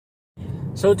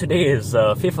So today is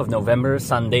 5th of November,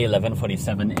 Sunday,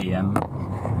 11:47 a.m.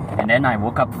 And then I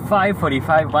woke up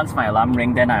 5:45 once my alarm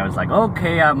rang. Then I was like,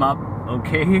 okay, I'm up,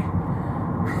 okay.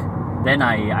 Then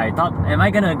I thought, am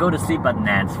I gonna go to sleep? But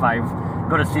nah, it's 5.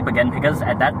 Go to sleep again, because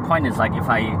at that point it's like if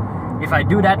I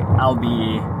do that,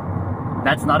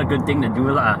 that's not a good thing to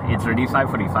do lah. It's already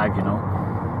 5:45, you know.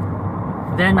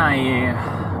 Then I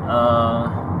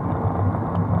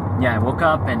woke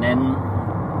up and then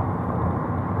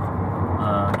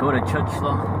go to church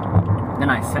lor. Then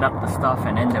I set up the stuff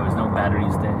and then there was no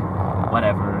batteries there.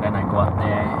 Whatever. Then I go up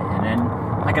there and then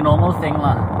like a normal thing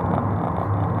lah.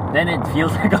 Then it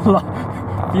feels like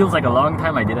a long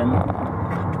time I didn't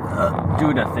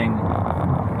do the thing.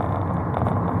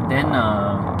 Then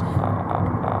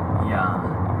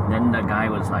then the guy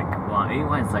was like,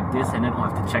 why it's like this, and then I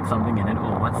have to check something, and then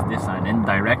what's this, and then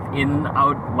direct in,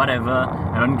 out, whatever,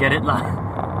 I don't get it lah.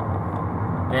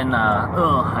 Then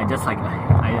I just like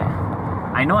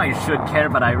I know I should care,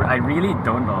 but I really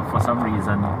don't know for some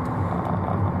reason.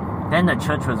 Then the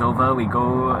church was over, we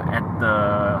go at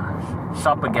the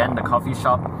shop again, the coffee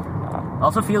shop.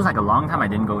 Also feels like a long time I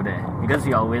didn't go there, because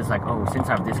we always like, since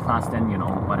I have this class, then you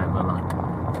know, whatever lah.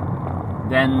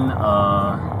 Then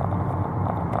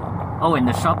in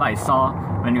the shop I saw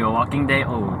when we were walking there,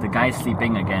 the guy's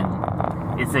sleeping again.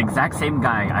 It's the exact same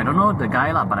guy. I don't know the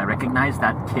guy lah, but I recognize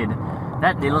that kid.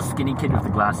 That little skinny kid with the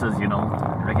glasses, you know,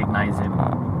 I recognize him.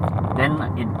 Then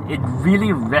it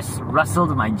really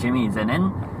rustled my jimmies, and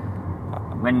then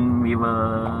when we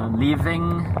were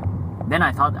leaving, then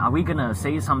I thought, are we gonna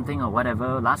say something or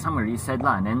whatever? Last time we already said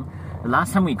lah, and then the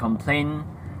last time we complained,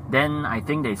 then I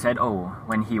think they said,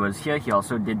 when he was here, he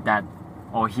also did that,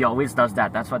 or he always does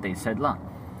that. That's what they said lah.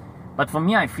 But for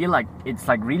me, I feel like it's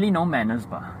like really no manners,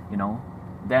 bah, you know.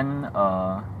 Then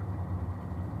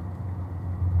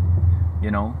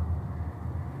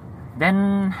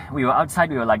then we were outside.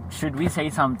 We were like, should we say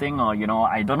something, or you know,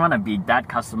 I don't want to be that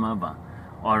customer, but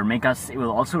or make us. It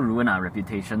will also ruin our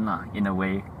reputation lah, in a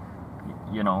way,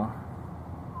 you know.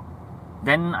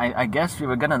 Then I guess we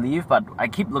were gonna leave, but I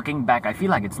keep looking back. I feel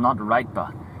like it's not right,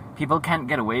 but people can't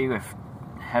get away with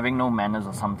having no manners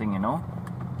or something, you know.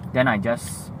 Then I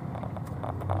just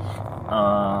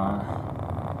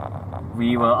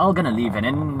we were all gonna leave, and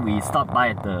then we stopped by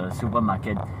at the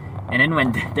supermarket, and then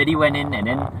when Daddy went in, and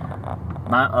then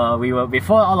we were,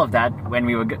 before all of that, when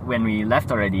we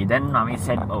left already, then Mommy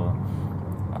said,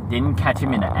 didn't catch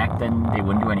him in the act, then they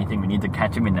wouldn't do anything. We need to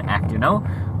catch him in the act, you know.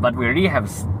 But we already have,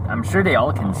 I'm sure they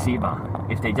all can see,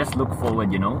 if they just look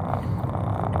forward, you know.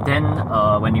 Then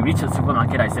when we reached the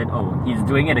supermarket, I said, he's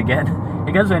doing it again.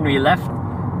 Because when we left,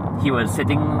 he was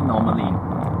sitting normally.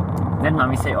 Then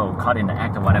Mommy said, caught in the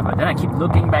act or whatever. Then I keep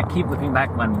looking back.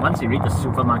 Once we reached the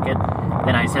supermarket,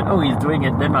 then I said, he's doing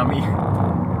it. Then Mommy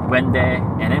went there,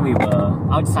 and then we were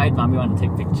outside. Mommy wanted to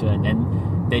take a picture, and then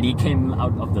Daddy came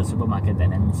out of the supermarket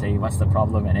and then say, what's the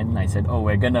problem? And then I said,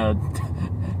 we're gonna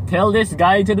tell this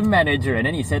guy to the manager. And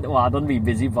then he said, don't be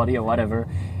busybody or whatever.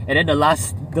 And then the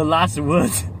last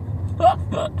words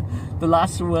the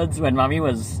last words when Mommy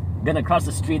was gonna cross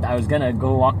the street, I was gonna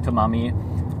go walk to Mommy.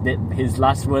 His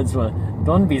last words were,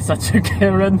 don't be such a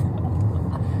Karen.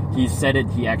 He said it,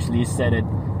 he actually said it,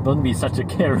 don't be such a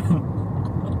Karen.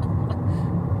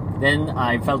 Then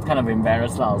I felt kind of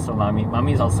embarrassed lah, also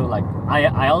Mommy's also like,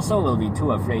 I also will be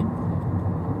too afraid,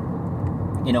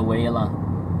 in a way lah.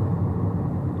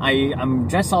 I'm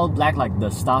dressed all black like the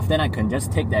staff, then I can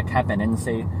just take their cap and then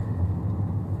say,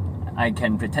 I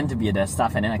can pretend to be their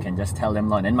staff, and then I can just tell them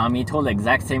lah. And then Mommy told the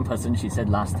exact same person she said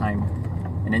last time,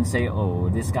 and then say,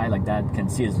 this guy like that can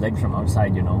see his legs from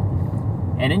outside, you know.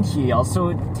 And then he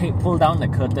also pulled down the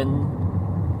curtain.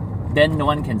 Then no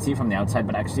one can see from the outside,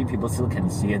 but actually people still can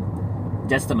see it.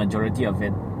 Just the majority of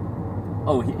it.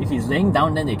 If he's laying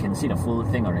down, then they can see the full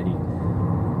thing already.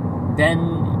 Then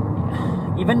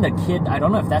even the kid, I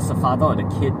don't know if that's the father or the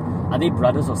kid. Are they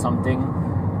brothers or something?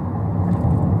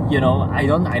 You know, I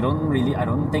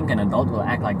don't think an adult will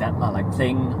act like that, like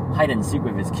playing hide and seek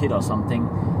with his kid or something.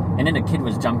 And then the kid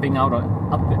was jumping out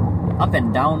up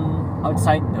and down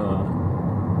outside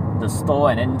the store,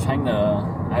 and then trying to,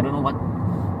 I don't know what.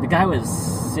 The guy was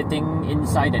sitting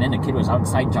inside, and then the kid was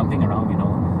outside jumping around, you know.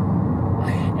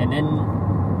 And then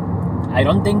I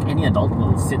don't think any adult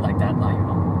will sit like that, you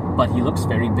know. But he looks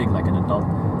very big like an adult.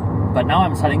 But now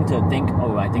I'm starting to think,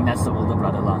 I think that's the older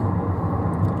brother lah.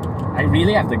 I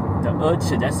really have the urge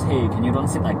to just, hey, can you don't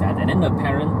sit like that? And then the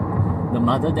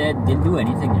mother there didn't do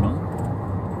anything, you know.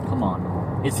 Come on.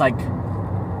 It's like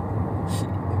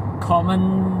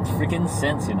common freaking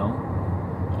sense, you know.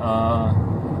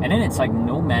 And then it's like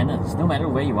no manners, no matter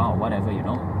where you are or whatever, you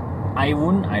know.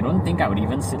 I don't think I would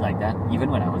even sit like that,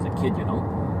 even when I was a kid, you know.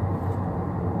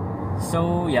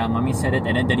 So yeah, mommy said it,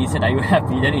 and then daddy said, "Are you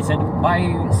happy?" Then he said, "Why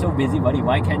so busy, buddy?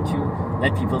 Why can't you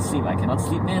let people sleep? I cannot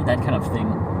sleep, man." That kind of thing.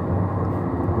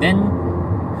 Then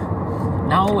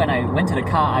now when I went to the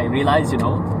car, I realized, you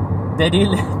know, daddy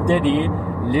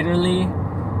literally,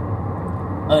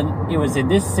 it was in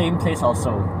this same place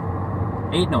also.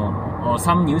 Or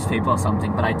some newspaper or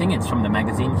something, but I think it's from the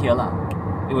magazine here lah.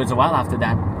 It was a while after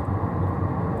that.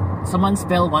 Someone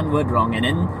spelled one word wrong, and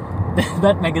then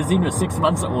that magazine was 6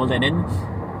 months old, and then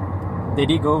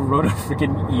Daddy wrote a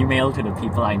freaking email to the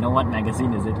people. I know what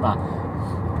magazine is it lah.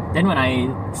 Then when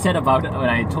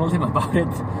I told him about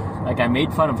it, like I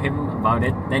made fun of him about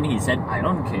it, then he said, "I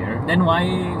don't care." Then why,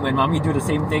 when mommy do the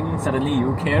same thing, suddenly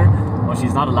you care? Or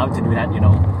she's not allowed to do that, you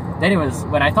know. Then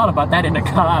when I thought about that in the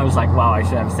car, I was like, wow, I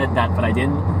should have said that, but I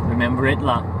didn't remember it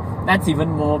lah. That's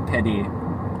even more petty,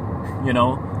 you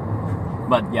know.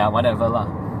 But yeah, whatever lah.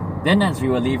 Then as we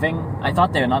were leaving, I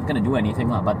thought they were not gonna do anything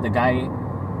lah, but the guy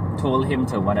told him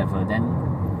to whatever. Then,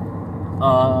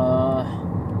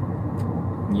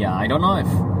 yeah, I don't know if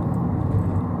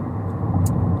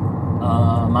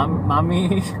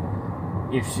mommy,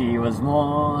 if she was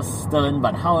more stern,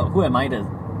 but who am I to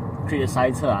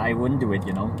criticize her? I wouldn't do it,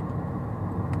 you know.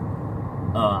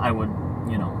 I would,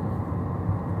 you know,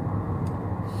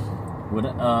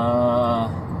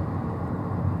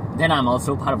 then I'm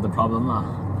also part of the problem lah.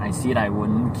 I see it, I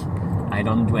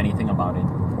don't do anything about it.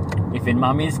 If in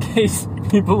mommy's case,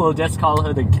 people will just call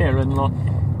her the Karen law.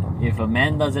 If a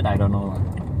man does it, I don't know lah.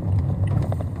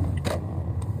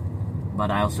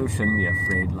 But I also shouldn't be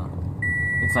afraid lah.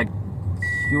 It's like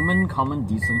human common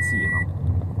decency, you know.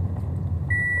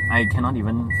 I cannot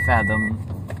even fathom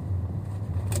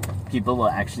people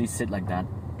will actually sit like that,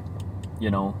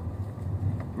 you know.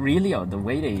 Really, or the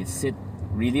way they sit,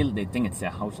 really they think it's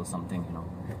their house or something, you know.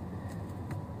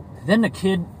 Then the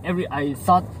kid, I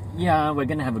thought, yeah, we're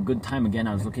gonna have a good time again.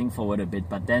 I was looking forward a bit,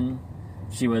 but then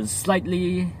she was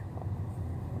slightly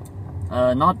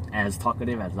not as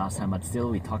talkative as last time, but still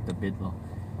we talked a bit though.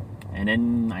 And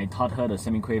then I taught her the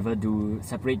semiquaver, do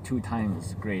separate 2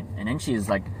 times, great. And then she's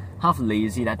like half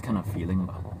lazy, that kind of feeling.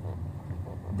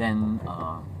 Then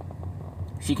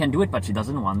she can do it, but she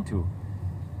doesn't want to.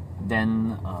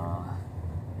 Then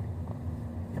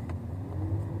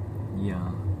yeah.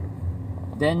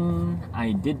 Then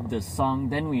I did the song.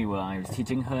 Then I was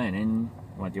teaching her, and then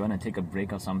what? Do you want to take a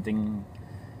break or something?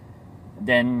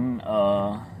 Then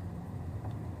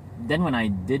when I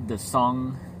did the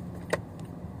song,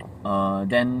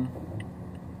 then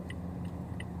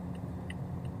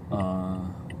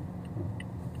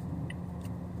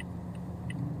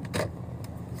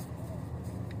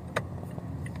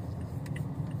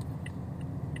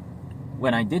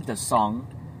when I did the song,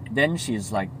 then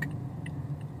she's like,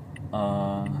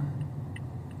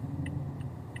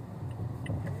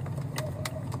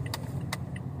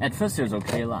 at first it was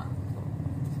okay lah.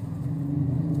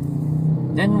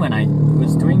 Then when I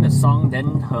was doing the song,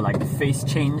 then her like face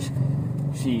changed.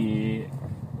 She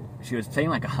was playing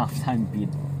like a halftime beat,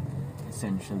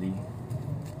 essentially.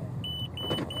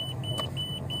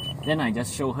 Then I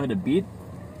just show her the beat.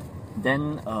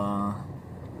 Then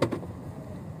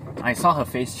I saw her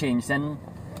face change. Then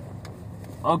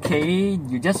okay,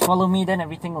 you just follow me, then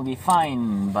everything will be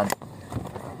fine. But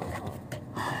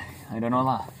I don't know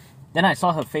lah. Then I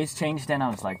saw her face change. Then I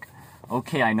was like,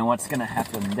 okay, I know what's gonna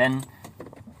happen. Then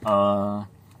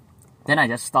I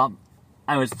just stopped.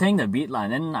 I was playing the beat lah,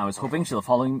 and then I was hoping she'll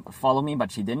follow me,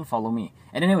 but she didn't follow me.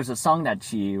 And then it was a song that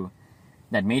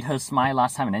made her smile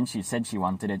last time, and then she said she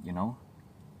wanted it, you know.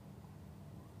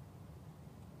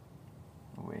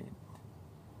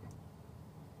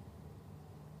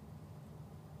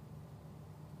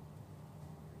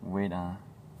 Wait,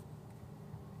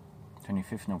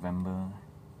 25th November.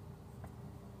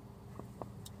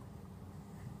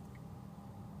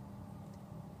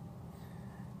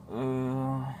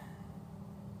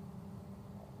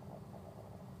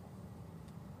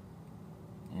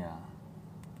 Yeah.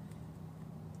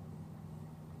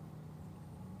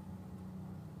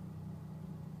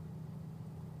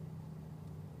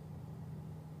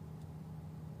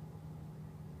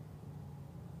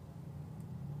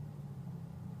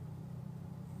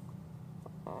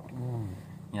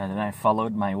 Yeah, then I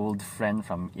followed my old friend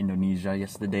from Indonesia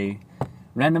yesterday,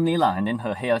 randomly lah, and then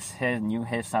her new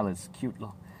hairstyle is cute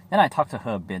lah. Then I talked to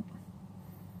her a bit.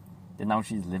 Then now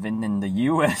she's living in the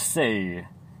USA,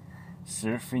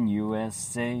 surfing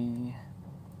USA.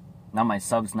 Now my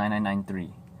sub's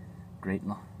 9993, great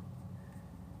lah.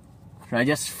 Should I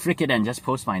just freak it and just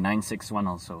post my 961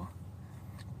 also?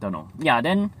 Don't know. Yeah,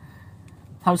 then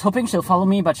I was hoping she'll follow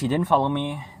me, but she didn't follow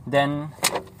me. Then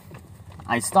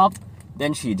I stopped.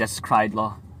 Then she just cried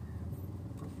lor.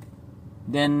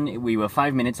 Then we were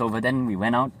 5 minutes over. Then we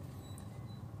went out.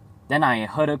 Then I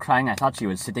heard her crying. I thought she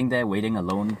was sitting there waiting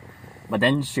alone. But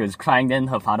then she was crying. Then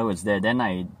her father was there. Then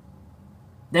I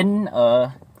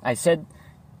said,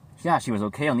 yeah, she was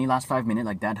okay. Only last 5 minutes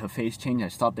like that. Her face changed. I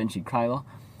stopped. Then she cried lor.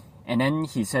 And then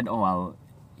he said, oh,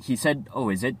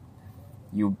 is it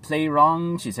you play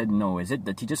wrong? She said, no. Is it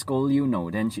the teacher scold you? No.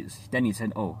 Then he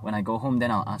said, oh, when I go home, then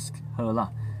I'll ask her lah.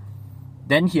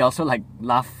 Then he also like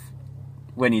laughed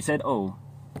when he said, oh,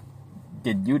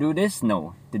 did you do this?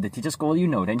 No. Did the teacher scold you?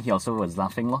 No. Then he also was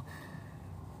laughing lor.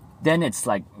 Then it's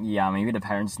like, yeah, maybe the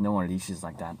parents know already she's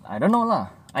like that. I don't know lah.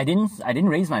 I didn't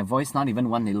raise my voice, not even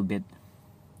one little bit.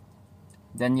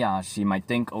 Then yeah, she might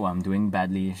think, oh, I'm doing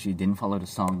badly. She didn't follow the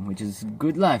song, which is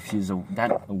good lah if she's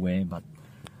that aware, but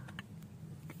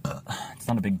it's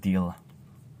not a big deal.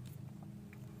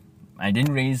 I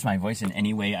didn't raise my voice in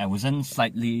any way. I wasn't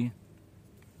slightly...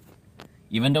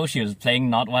 Even though she was playing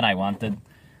not what I wanted,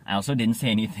 I also didn't say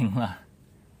anything lah.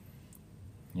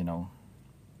 You know.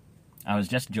 I was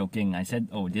just joking. I said,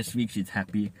 oh, this week she's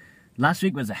happy. Last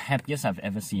week was the happiest I've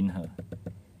ever seen her.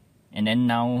 And then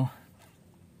now,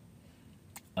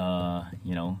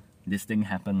 you know, this thing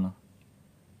happened.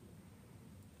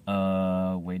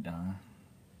 Wait,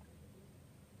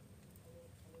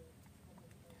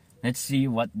 let's see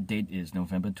what date is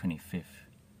November 25th.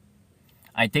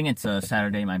 I think it's a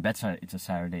Saturday. My bets are it's a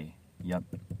Saturday. Yup.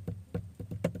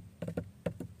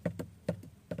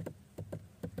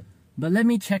 But let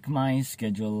me check my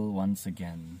schedule once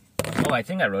again. Oh, I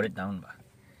think I wrote it down.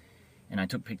 And I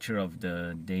took picture of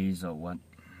the days or what.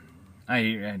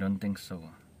 I don't think so.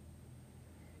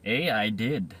 I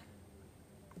did.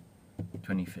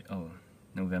 25th. Oh,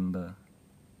 November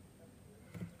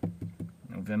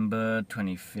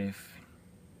 25th.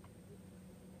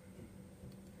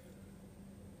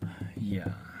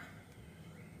 Yeah.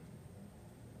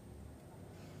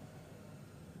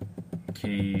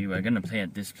 Okay, we're gonna play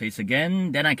at this place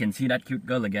again. Then I can see that cute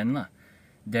girl again lah.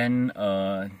 Then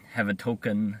have a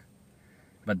token,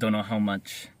 but don't know how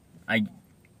much.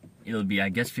 It'll be I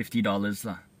guess $50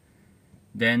 lah.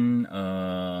 Then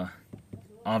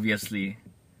obviously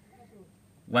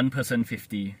one person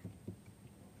 50.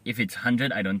 If it's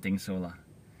 100, I don't think so lah.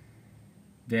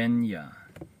 Then yeah.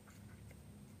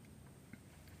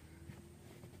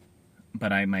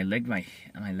 But my leg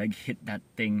hit that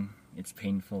thing. It's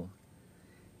painful.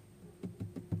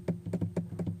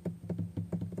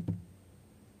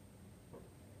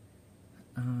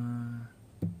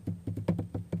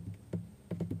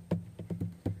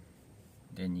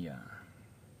 Then yeah.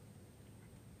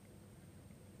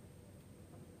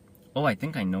 Oh, I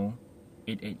think I know.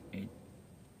 888.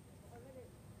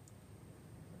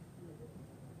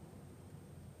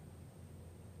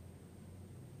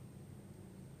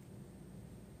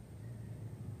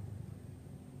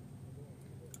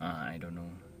 I don't know.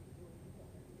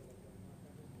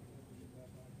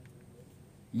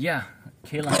 Yeah,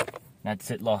 Kayla.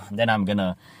 That's it lah. Then I'm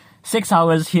gonna 6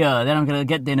 hours here. Then I'm gonna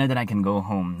get dinner. Then I can go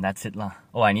home. That's it lah.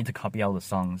 Oh, I need to copy all the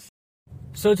songs.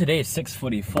 So today is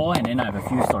 6:44, and then I have a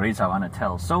few stories I want to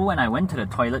tell. So when I went to the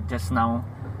toilet just now,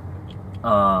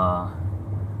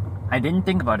 I didn't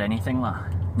think about anything lah.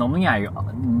 Normally,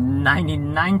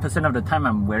 99% of the time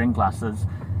I'm wearing glasses.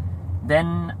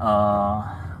 Then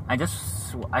I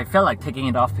felt like taking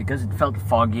it off because it felt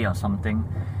foggy or something.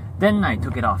 Then I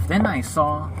took it off. Then I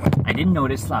didn't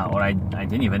notice lah, or I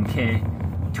didn't even care.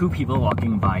 2 people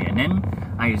walking by, and then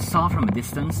I saw from a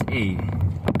distance,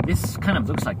 this kind of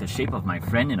looks like the shape of my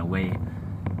friend in a way.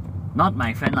 Not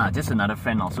my friend lah, just another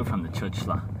friend also from the church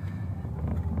lah.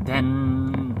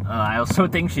 Then I also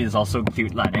think she's also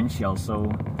cute lah. Then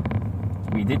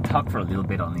we did talk for a little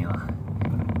bit only lah.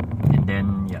 And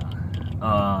then yeah.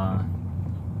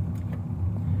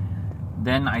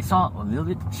 Then I saw a little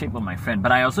bit shape of my friend,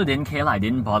 but I also didn't care. I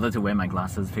didn't bother to wear my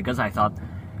glasses because I thought,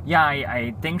 yeah,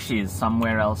 I think she's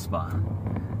somewhere else. But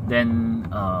then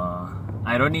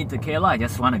I don't need to care. I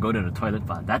just want to go to the toilet.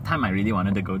 But that time I really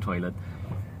wanted to go toilet.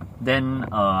 Then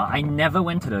I never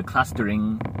went to the toilet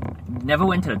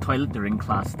during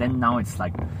class. Then now it's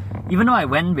like, even though I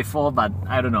went before, but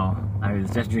I don't know. I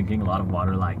was just drinking a lot of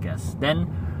water, I guess. Then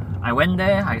I went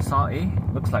there. I saw,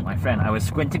 looks like my friend. I was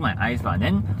squinting my eyes, but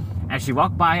then as she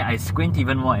walked by, I squint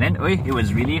even more, and then it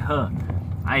was really her.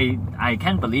 I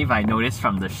can't believe I noticed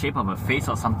from the shape of her face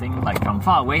or something. Like from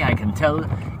far away, I can tell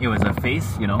it was her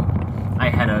face. You know, I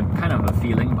had a kind of a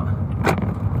feeling, but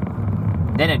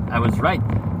then I was right.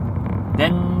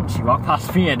 Then she walked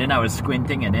past me, and then I was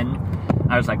squinting, and then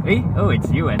I was like, it's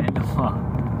you, and then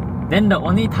Then the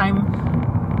only time,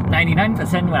 99%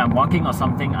 when I'm walking or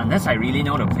something, unless I really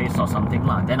know the place or something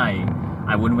lah, then I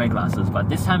wouldn't wear glasses. But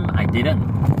this time I didn't.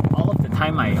 All of the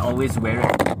time I always wear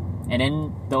it. And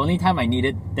then the only time I need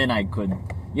it, then I could,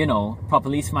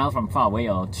 properly smile from far away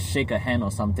or shake a hand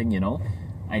or something,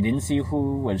 I didn't see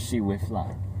who was she with lah.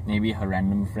 Maybe her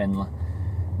random friend lah.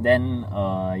 Then,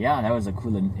 that was a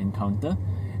cool encounter.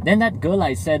 Then that girl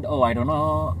I said, I don't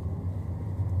know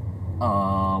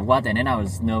what, and then I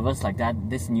was nervous like that.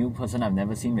 This new person I've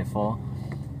never seen before.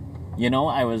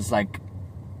 I was like,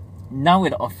 now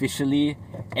it officially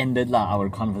ended lah, our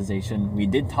conversation. We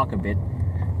did talk a bit.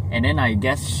 And then I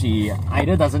guess she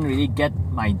either doesn't really get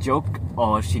my joke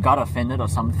or she got offended or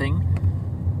something.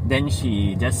 Then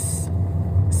she just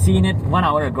seen it 1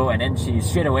 hour ago and then she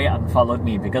straight away unfollowed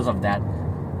me because of that.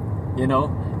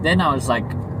 Then I was like,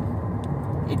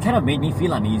 it kind of made me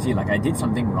feel uneasy, like I did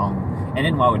something wrong. And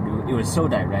then wow, it was so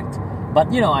direct.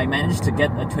 But I managed to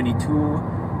get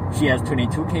she has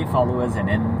 22k followers, and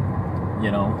then,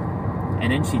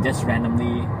 and then she just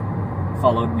randomly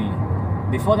followed me.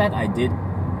 Before that I did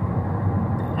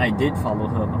follow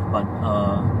her, but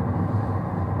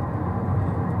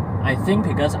I think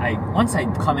because once I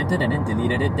commented and then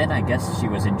deleted it, then I guess she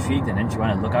was intrigued and then she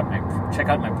wanted to check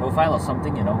out my profile or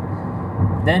something,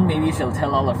 Then maybe she'll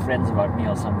tell all her friends about me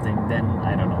or something. Then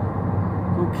I don't know.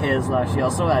 Who cares lah? She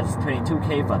also has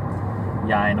 22k, but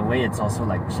yeah, in a way it's also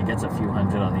like she gets a few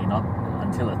hundred only, not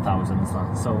until 1,000s lah.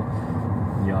 So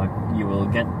you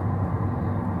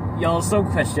also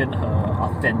question her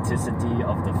authenticity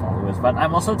of the followers. But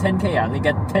I'm also 10k, I only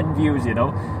get 10 views,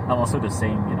 I'm also the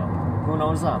same, Who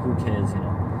knows lah? Who cares,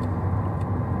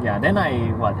 Yeah, then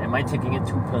am I taking it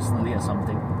too personally or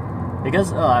something?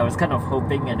 Because I was kind of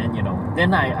hoping, and then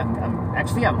then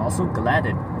I'm also glad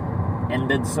it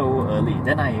ended so early.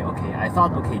 Then I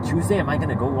thought, Tuesday am I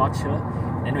gonna go watch her?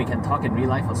 Then we can talk in real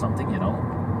life or something,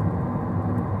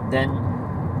 Then,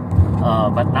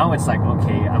 but now it's like,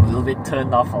 I'm a little bit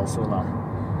turned off also lah.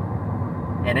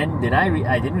 And then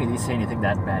I didn't really say anything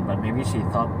that bad, but maybe she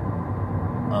thought,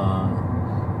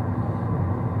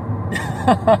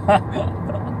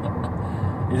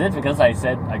 is it because I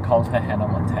called her Hannah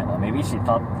Montana? Maybe she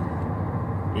thought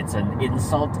it's an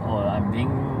insult, or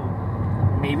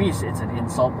maybe it's an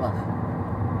insult lah.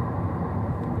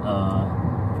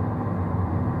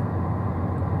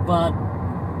 But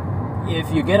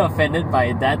if you get offended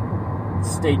by that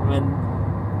statement,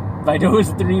 by those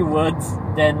 3 words,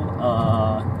 then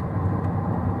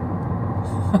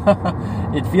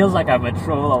it feels like I'm a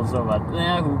troll also, but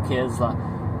who cares lah.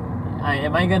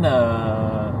 Am I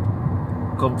gonna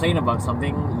complain about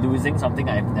losing something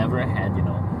I've never had,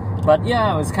 But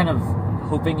yeah, I was kind of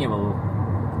hoping it will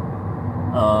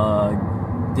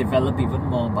develop even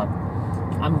more, but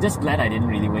I'm just glad I didn't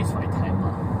really waste my time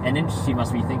lah. And then she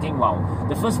must be thinking, wow,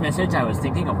 the first message I was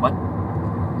thinking of what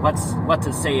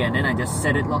to say, and then I just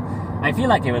said it lah. I feel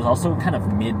like it was also kind of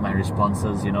mid my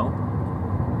responses,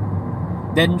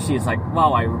 Then she's like,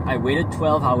 wow, I waited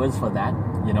 12 hours for that,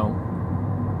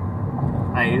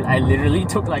 I literally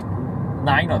took like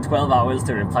 9 or 12 hours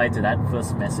to reply to that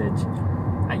first message.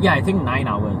 I think 9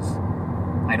 hours.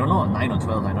 I don't know, 9 or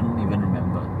 12, I don't even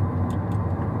remember.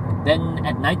 Then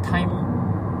at night time,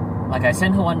 like I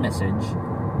sent her one message,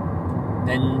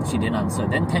 then she didn't answer.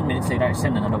 Then 10 minutes later I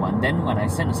sent another one. Then when I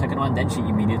sent the second one, then she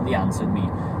immediately answered me.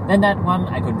 Then that one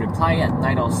I could reply at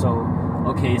night also.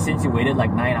 Since you waited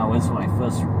like 9 hours for my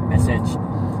first message,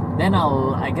 then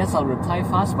I guess I'll reply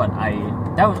fast. But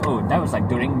that was like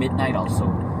during midnight also.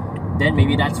 Then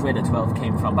maybe that's where the 12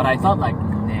 came from. But I thought like,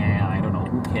 nah, I don't know,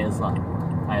 who cares lah.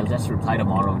 I'll just reply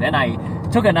tomorrow. Then I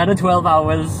took another 12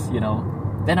 hours,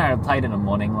 Then I replied in the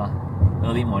morning lah,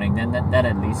 early morning. Then that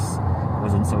at least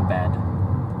wasn't so bad.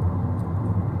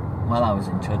 While I was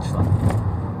in church lah.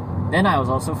 Then I was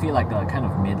also feel like kind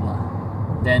of mid lah.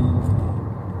 Then,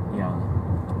 yeah.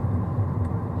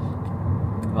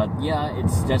 But yeah,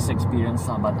 it's just experience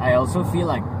lah. But I also feel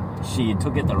like she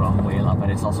took it the wrong way lah.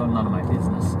 But it's also none of my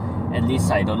business. At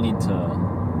least I don't need to,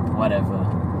 whatever.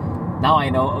 Now I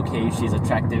know, she's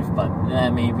attractive, but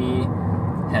maybe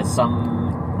has some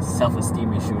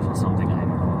self-esteem issues or something, I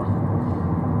don't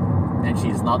know. Then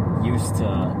she's not used to,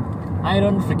 I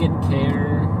don't freaking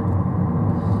care,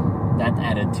 that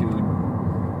attitude,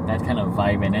 that kind of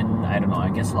vibe. And then, I don't know, I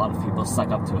guess a lot of people suck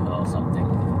up to her or something,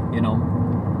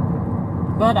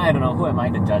 But I don't know, who am I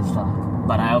to judge lah?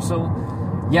 But I also,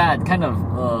 kind of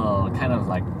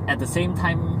like, at the same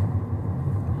time,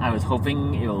 I was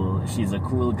hoping she's a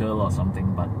cool girl or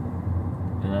something, but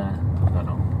I don't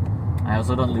know. I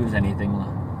also don't lose anything lah.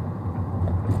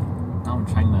 Now I'm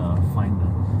trying to find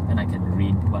then I can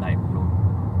read what I wrote.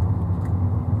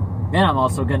 then I'm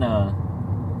also gonna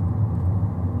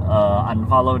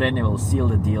unfollow, then it will seal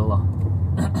the deal.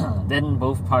 Then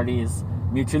both parties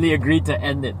mutually agreed to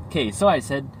end it. Okay, so I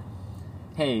said,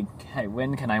 hey,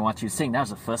 when can I watch you sing? That was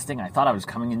the first thing. I thought I was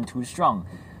coming in too strong.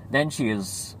 Then she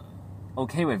is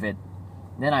okay with it.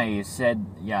 Then I said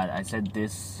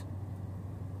this,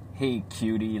 hey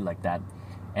cutie, like that.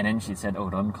 And then she said, oh,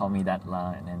 don't call me that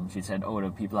lah. And then she said, oh,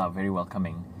 the people are very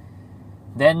welcoming.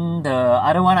 Then the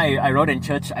other one I wrote in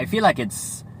church, I feel like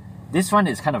this one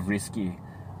is kind of risky.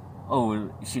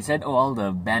 Oh, she said, oh, all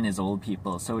the band is old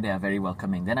people, so they are very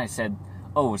welcoming. Then I said,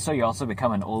 oh, so you also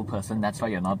become an old person, that's why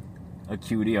you're not a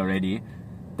cutie already.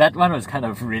 That one was kind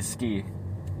of risky.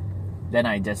 Then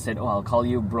I just said, oh, I'll call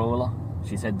you bro lah.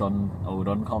 She said, don't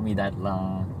call me that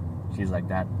lah. She's like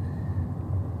that.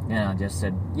 Then I just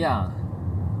said, yeah,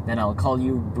 then I'll call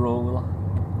you bro lah.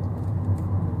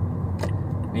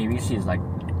 Maybe she's like,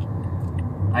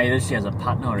 either she has a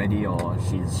partner already, or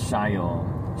she's shy, or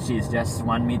she's just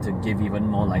want me to give even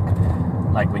more, like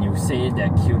when you say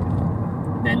they're cute,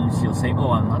 then she'll say,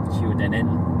 oh, I'm not cute, and then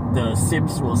the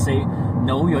Sims will say,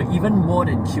 no, you're even more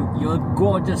than cute, you're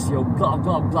gorgeous, you're blah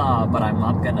blah blah. But I'm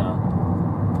not gonna,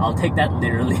 I'll take that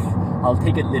literally. I'll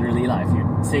take it literally lah. If you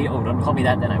say, oh, don't call me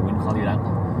that, then I wouldn't call you that.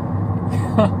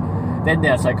 Then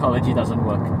their psychology doesn't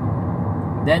work.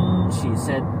 Then she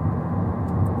said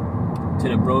to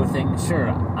the bro thing, sure,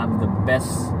 I'm the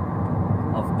best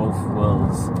of both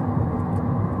worlds.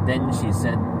 Then she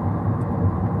said,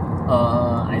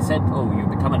 I said, oh, you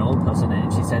become an old person,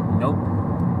 and she said, nope,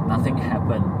 nothing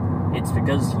happened. It's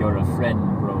because you're a friend,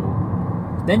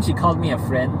 bro. Then she called me a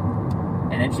friend,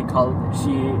 and then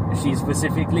she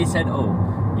specifically said, oh,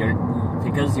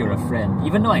 because you're a friend.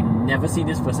 Even though I never see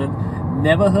this person,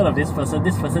 never heard of this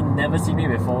person never seen me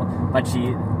before, but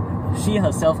she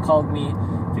herself called me,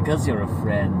 because you're a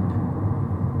friend.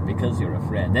 Because you're a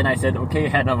friend. Then I said, okay,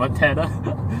 Hannah Montana.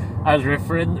 I was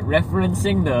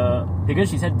referencing because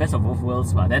she said best of both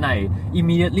worlds, but then I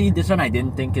immediately, this one I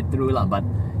didn't think it through lah. But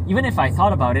even if I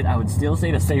thought about it, I would still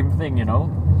say the same thing, you know.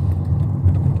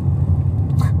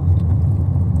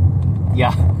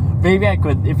 Yeah, maybe I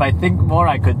could, if I think more,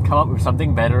 I could come up with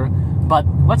something better. But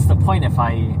what's the point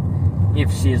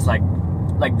if she's like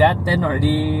that, then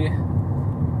already,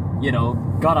 you know,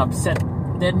 got upset.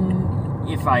 Then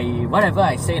if whatever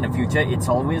I say in the future, it's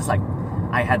always like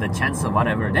I had the chance of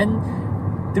whatever. Then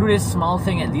through this small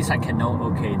thing, at least I can know,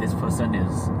 okay, this person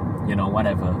is, you know,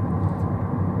 whatever.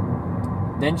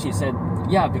 Then she said,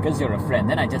 yeah, because you're a friend.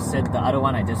 Then I just said, the other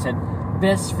one, I just said,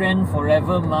 best friend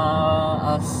forever,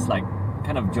 ma, us, like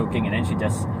kind of joking. And then she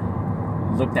just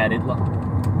looked at it, look,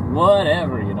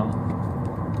 whatever, you know.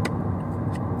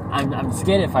 I'm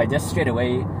scared if I just straight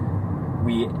away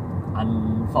we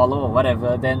unfollow or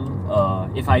whatever, then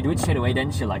if I do it straight away, then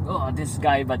she'll like, oh, this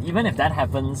guy. But even if that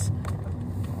happens,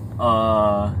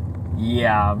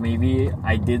 yeah, maybe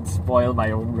I did spoil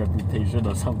my own reputation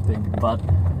or something. But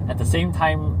at the same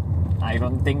time, I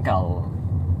don't think I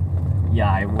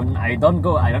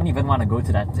don't even want to go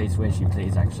to that place where she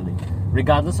plays, actually,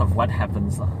 regardless of what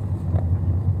happens,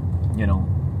 you know.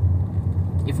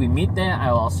 If we meet there,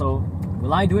 I'll also,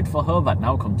 will I do it for her? But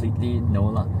now completely no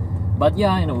lah. But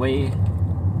yeah, in a way,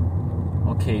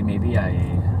 okay, maybe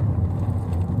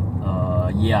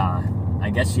yeah, I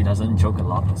guess she doesn't joke a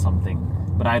lot or something,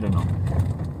 but I don't know.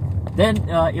 Then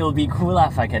it'll be cool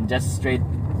if I can just straight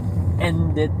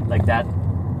end it like that.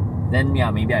 Then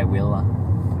yeah, maybe I will.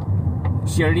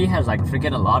 She already has like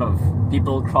freaking a lot of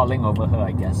people crawling over her,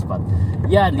 I guess, but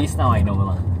yeah, at least now I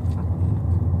know.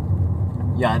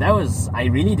 Yeah, I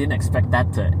really didn't expect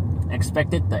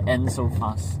it to end so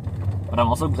fast. But I'm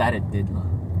also glad it did.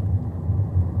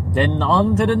 Then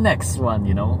on to the next one,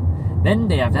 you know. Then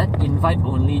they have that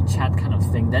invite-only chat kind of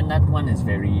thing. Then that one is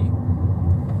very...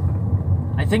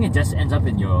 I think it just ends up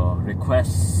in your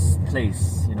request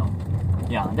place, you know.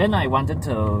 Yeah, then I wanted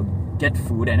to get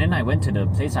food, and then I went to the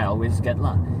place I always get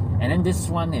lah. And then this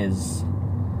one is...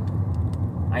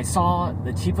 I saw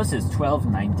the cheapest is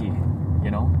 $12.90,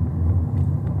 you know.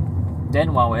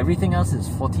 Then wow, everything else is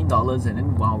 $14, and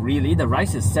then wow, really, the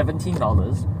rice is $17.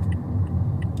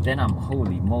 Then I'm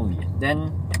holy moly.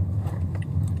 Then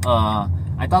I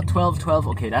thought 12,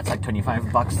 okay, that's like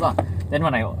 $25 lah. Then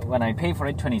when I pay for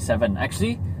it, 27.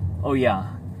 Actually, oh yeah,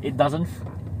 it doesn't.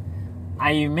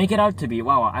 I make it out to be,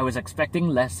 wow, I was expecting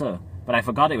lesser, but I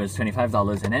forgot it was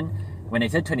 $25. And then when they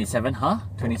said 27, huh?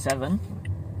 27?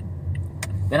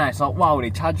 Then I saw, wow,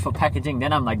 they charge for packaging.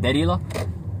 Then I'm like, daddy lo.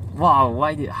 Wow,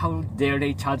 how dare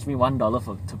they charge me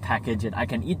 $1 to package it? I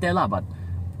can eat there lah, but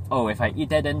oh, if I eat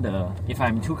there, then if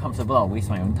I'm too comfortable, I'll waste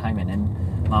my own time, and then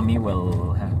mommy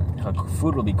will her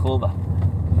food will be cold.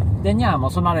 then yeah, I'm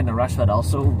also not in a rush, but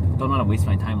also don't want to waste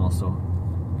my time also.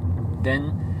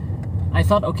 Then I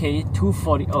thought, okay,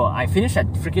 2:40. Oh, I finished at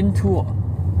freaking 2.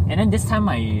 And then this time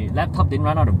my laptop didn't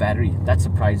run out of battery. That's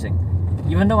surprising.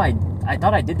 Even though I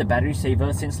thought I did the battery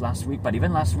saver since last week, but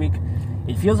even last week,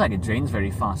 it feels like it drains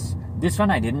very fast. This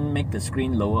one I didn't make the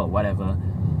screen lower or whatever.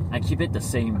 I keep it the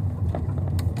same.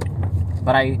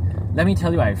 But let me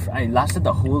tell you, I lasted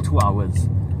the whole 2 hours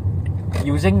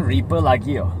using Reaper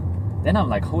lagi. Then I'm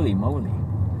like, holy moly.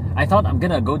 I thought I'm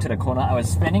gonna go to the corner. I was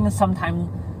spending some time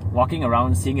walking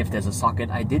around seeing if there's a socket.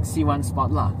 I did see one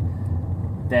spot lah.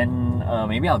 Then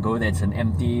maybe I'll go there. It's an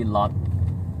empty lot.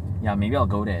 Yeah, maybe I'll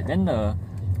go there. Then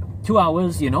 2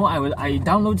 hours, I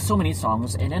download so many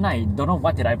songs and then I don't know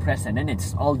what did I press and then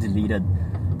it's all deleted.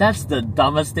 That's the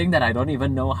dumbest thing that I don't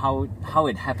even know how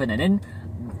it happened. And then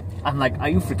I'm like, are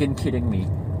you freaking kidding me?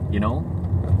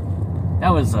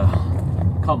 That was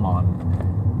come on.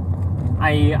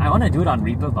 I want to do it on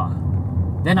Reaper bar.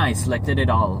 Then I selected it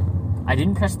all. I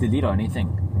didn't press delete or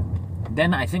anything.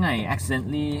 Then I think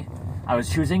I was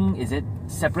choosing, is it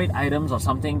separate items or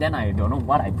something? Then I don't know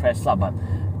what I pressed up, but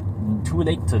too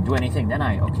late to do anything. Then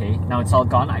okay, now it's all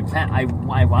gone.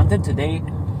 I wanted today,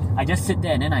 I just sit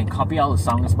there and then I copy all the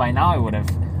songs. By now I would have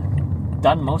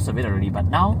done most of it already, but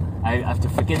now I have to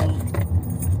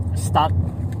freaking start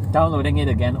downloading it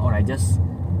again, or I just,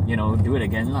 do it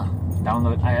again lah.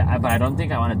 Download, but I don't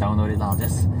think I want to download it lah. I'll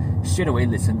just straight away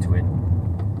listen to it.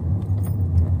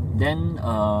 Then,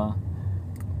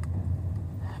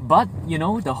 but,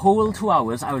 the whole 2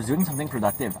 hours, I was doing something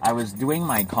productive. I was doing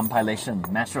my compilation,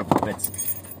 Master of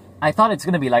Puppets. I thought it's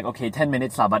going to be like, okay, 10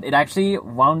 minutes lah, but it actually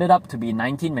wound up to be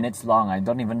 19 minutes long. I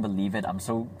don't even believe it. I'm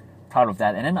so proud of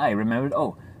that. And then I remembered,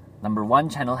 number one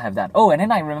channel have that. And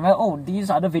then I remember, these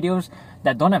other videos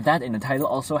that don't have that in the title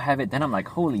also have it. Then I'm like,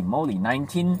 holy moly,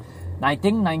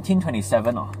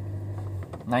 19:27 or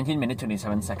 19 minutes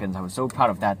 27 seconds. I was so proud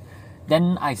of that.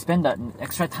 Then I spent that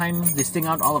extra time listing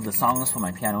out all of the songs for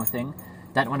my piano thing.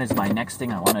 That one is my next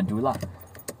thing I want to do lah.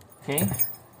 Okay?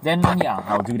 Then yeah,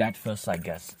 I'll do that first, I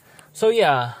guess. So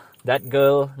yeah, that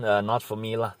girl, not for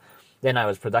me lah. Then I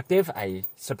was productive. I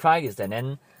surprised, and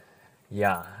then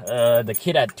yeah, the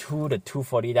kid at 2 to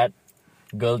 2:40, that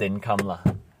girl didn't come lah.